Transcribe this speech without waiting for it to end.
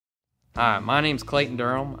Hi, my name's Clayton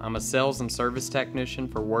Durham. I'm a sales and service technician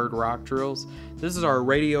for Word Rock Drills. This is our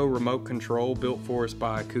radio remote control built for us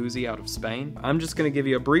by Kuzi out of Spain. I'm just going to give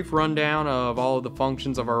you a brief rundown of all of the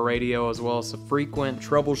functions of our radio as well as some frequent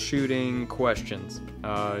troubleshooting questions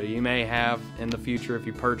you may have in the future if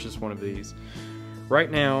you purchase one of these.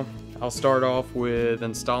 Right now, I'll start off with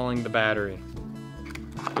installing the battery.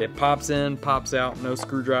 It pops in, pops out, no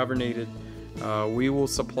screwdriver needed. We will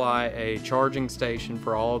supply a charging station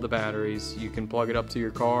for all of the batteries. You can plug it up to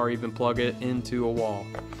your car, even plug it into a wall.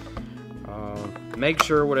 Make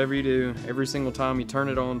sure whatever you do, every single time you turn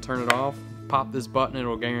it on, turn it off, pop this button. It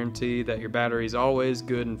will guarantee that your battery is always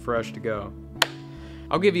good and fresh to go.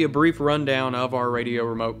 I'll give you a brief rundown of our radio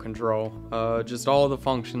remote control, just all of the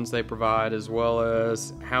functions they provide as well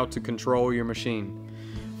as how to control your machine.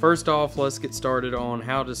 First off, let's get started on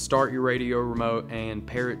how to start your radio remote and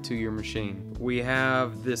pair it to your machine. We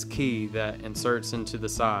have this key that inserts into the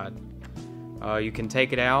side. You can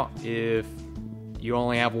take it out if you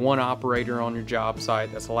only have one operator on your job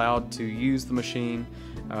site that's allowed to use the machine.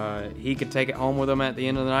 He could take it home with him at the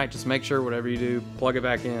end of the night. Just make sure whatever you do, plug it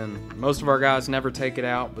back in. Most of our guys never take it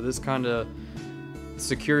out, but this kind of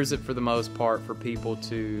secures it for the most part for people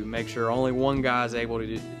to make sure only one guy is able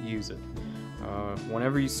to use it.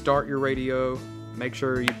 Whenever you start your radio, make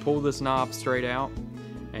sure you pull this knob straight out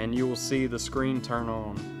and you will see the screen turn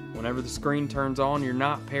on. Whenever the screen turns on, you're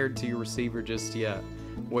not paired to your receiver just yet.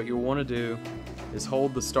 What you'll want to do is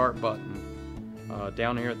hold the start button.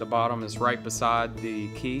 Down here at the bottom is right beside the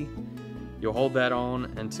key. You'll hold that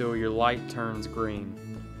on until your light turns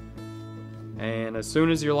green. And as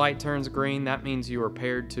soon as your light turns green, that means you are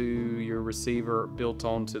paired to your receiver built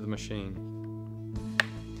onto the machine.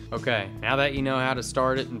 Okay, now that you know how to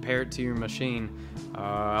start it and pair it to your machine,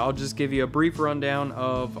 I'll just give you a brief rundown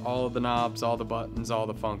of all of the knobs, all the buttons, all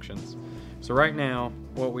the functions. So right now,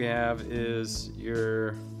 what we have is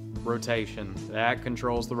your rotation. That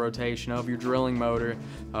controls the rotation of your drilling motor,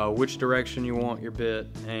 which direction you want your bit,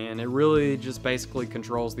 and it really just basically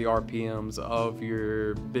controls the RPMs of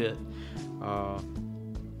your bit.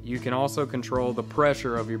 You can also control the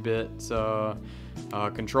pressure of your bit,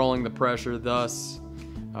 controlling the pressure, thus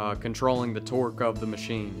controlling the torque of the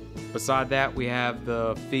machine. Beside that, we have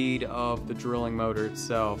the feed of the drilling motor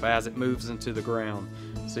itself as it moves into the ground.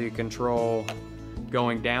 So you control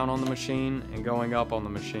going down on the machine and going up on the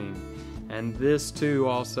machine. And this too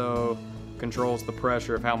also controls the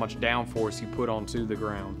pressure of how much downforce you put onto the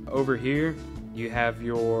ground. Over here, you have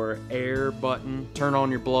your air button. Turn on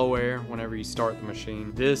your blow air whenever you start the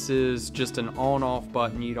machine. This is just an on-off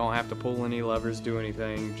button. You don't have to pull any levers, do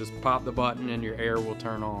anything. Just pop the button and your air will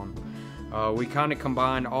turn on. We kind of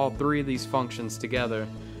combined all three of these functions together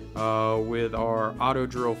with our auto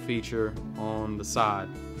drill feature on the side.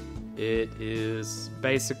 It is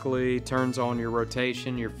basically turns on your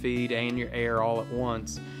rotation, your feed, and your air all at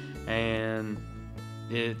once. And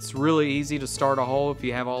it's really easy to start a hole if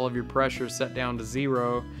you have all of your pressure set down to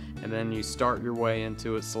 0, and then you start your way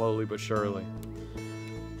into it slowly but surely.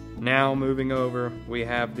 Now moving over, we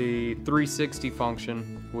have the 360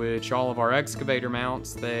 function, which all of our excavator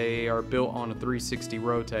mounts, they are built on a 360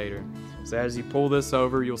 rotator. So as you pull this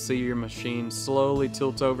over, you'll see your machine slowly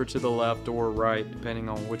tilt over to the left or right, depending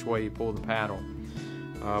on which way you pull the paddle.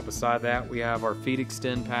 Beside that, we have our feed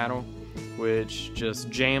extend paddle, which just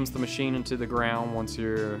jams the machine into the ground once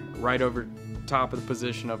you're right over top of the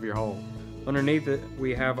position of your hole. Underneath it,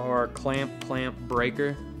 we have our clamp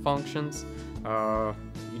breaker functions.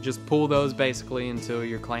 You just pull those basically until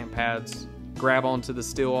your clamp pads grab onto the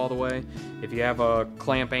steel all the way. If you have a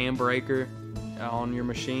clamp and breaker on your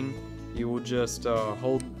machine, you will just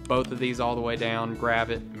hold both of these all the way down, grab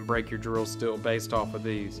it, and break your drill steel based off of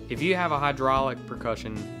these. If you have a hydraulic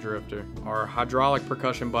percussion drifter, our hydraulic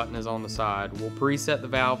percussion button is on the side. We'll preset the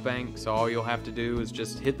valve bank, so all you'll have to do is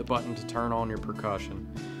just hit the button to turn on your percussion.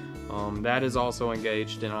 That is also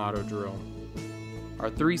engaged in auto drill. Our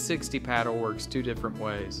 360 paddle works two different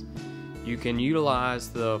ways. You can utilize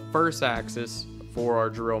the first axis for our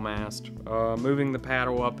drill mast. Moving the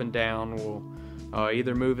paddle up and down will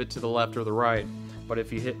either move it to the left or the right. But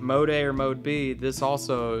if you hit mode A or mode B, this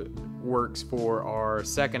also works for our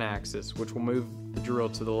second axis, which will move the drill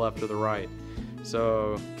to the left or the right.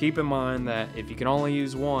 So keep in mind that if you can only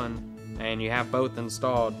use one and you have both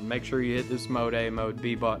installed, make sure you hit this mode A, mode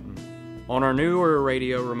B button. On our newer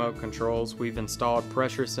radio remote controls, we've installed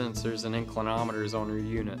pressure sensors and inclinometers on your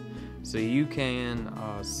unit. So you can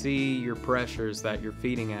see your pressures that you're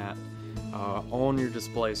feeding at on your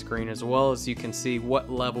display screen, as well as you can see what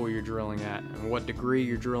level you're drilling at and what degree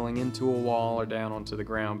you're drilling into a wall or down onto the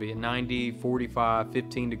ground, be it 90, 45,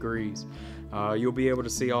 15 degrees. You'll be able to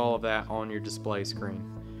see all of that on your display screen.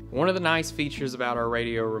 One of the nice features about our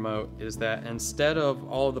radio remote is that instead of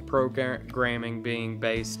all of the programming being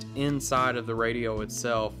based inside of the radio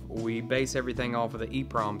itself, we base everything off of the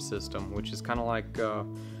EEPROM system, which is kind of like a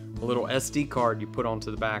little SD card you put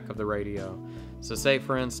onto the back of the radio. So say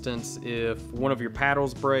for instance, if one of your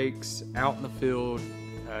paddles breaks out in the field,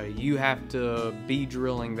 you have to be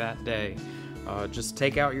drilling that day. Just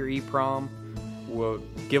take out your EEPROM,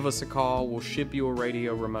 give us a call, we'll ship you a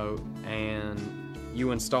radio remote, and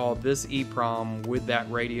you install this EEPROM with that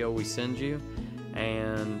radio we send you,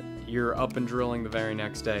 and you're up and drilling the very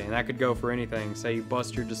next day. And that could go for anything. Say you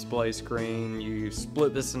bust your display screen, you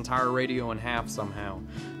split this entire radio in half somehow.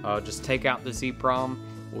 Just take out this EEPROM,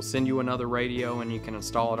 we'll send you another radio and you can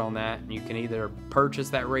install it on that. And you can either purchase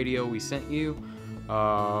that radio we sent you,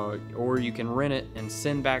 or you can rent it and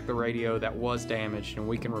send back the radio that was damaged and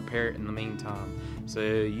we can repair it in the meantime. So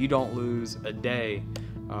you don't lose a day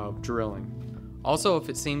of drilling. Also, if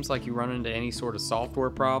it seems like you run into any sort of software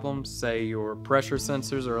problems, say your pressure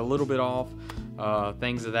sensors are a little bit off,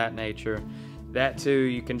 things of that nature, that too,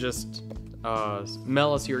 you can just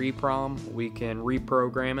mail us your EEPROM, we can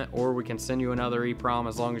reprogram it, or we can send you another EEPROM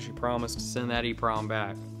as long as you promise to send that EEPROM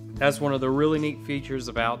back. That's one of the really neat features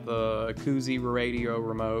about the Akuzi radio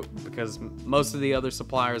remote, because most of the other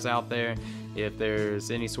suppliers out there, if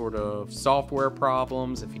there's any sort of software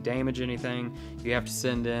problems, if you damage anything, you have to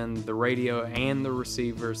send in the radio and the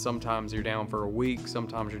receiver. Sometimes you're down for a week,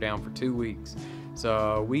 sometimes you're down for 2 weeks.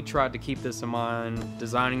 So we tried to keep this in mind,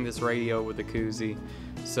 designing this radio with the Akuzi,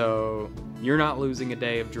 so you're not losing a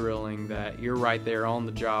day of drilling, that you're right there on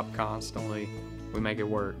the job constantly. We make it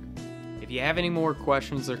work. If you have any more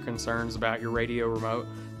questions or concerns about your radio remote,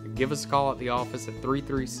 give us a call at the office at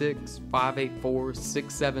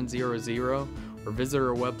 336-584-6700 or visit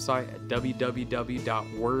our website at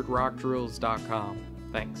www.wordrockdrills.com.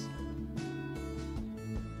 Thanks.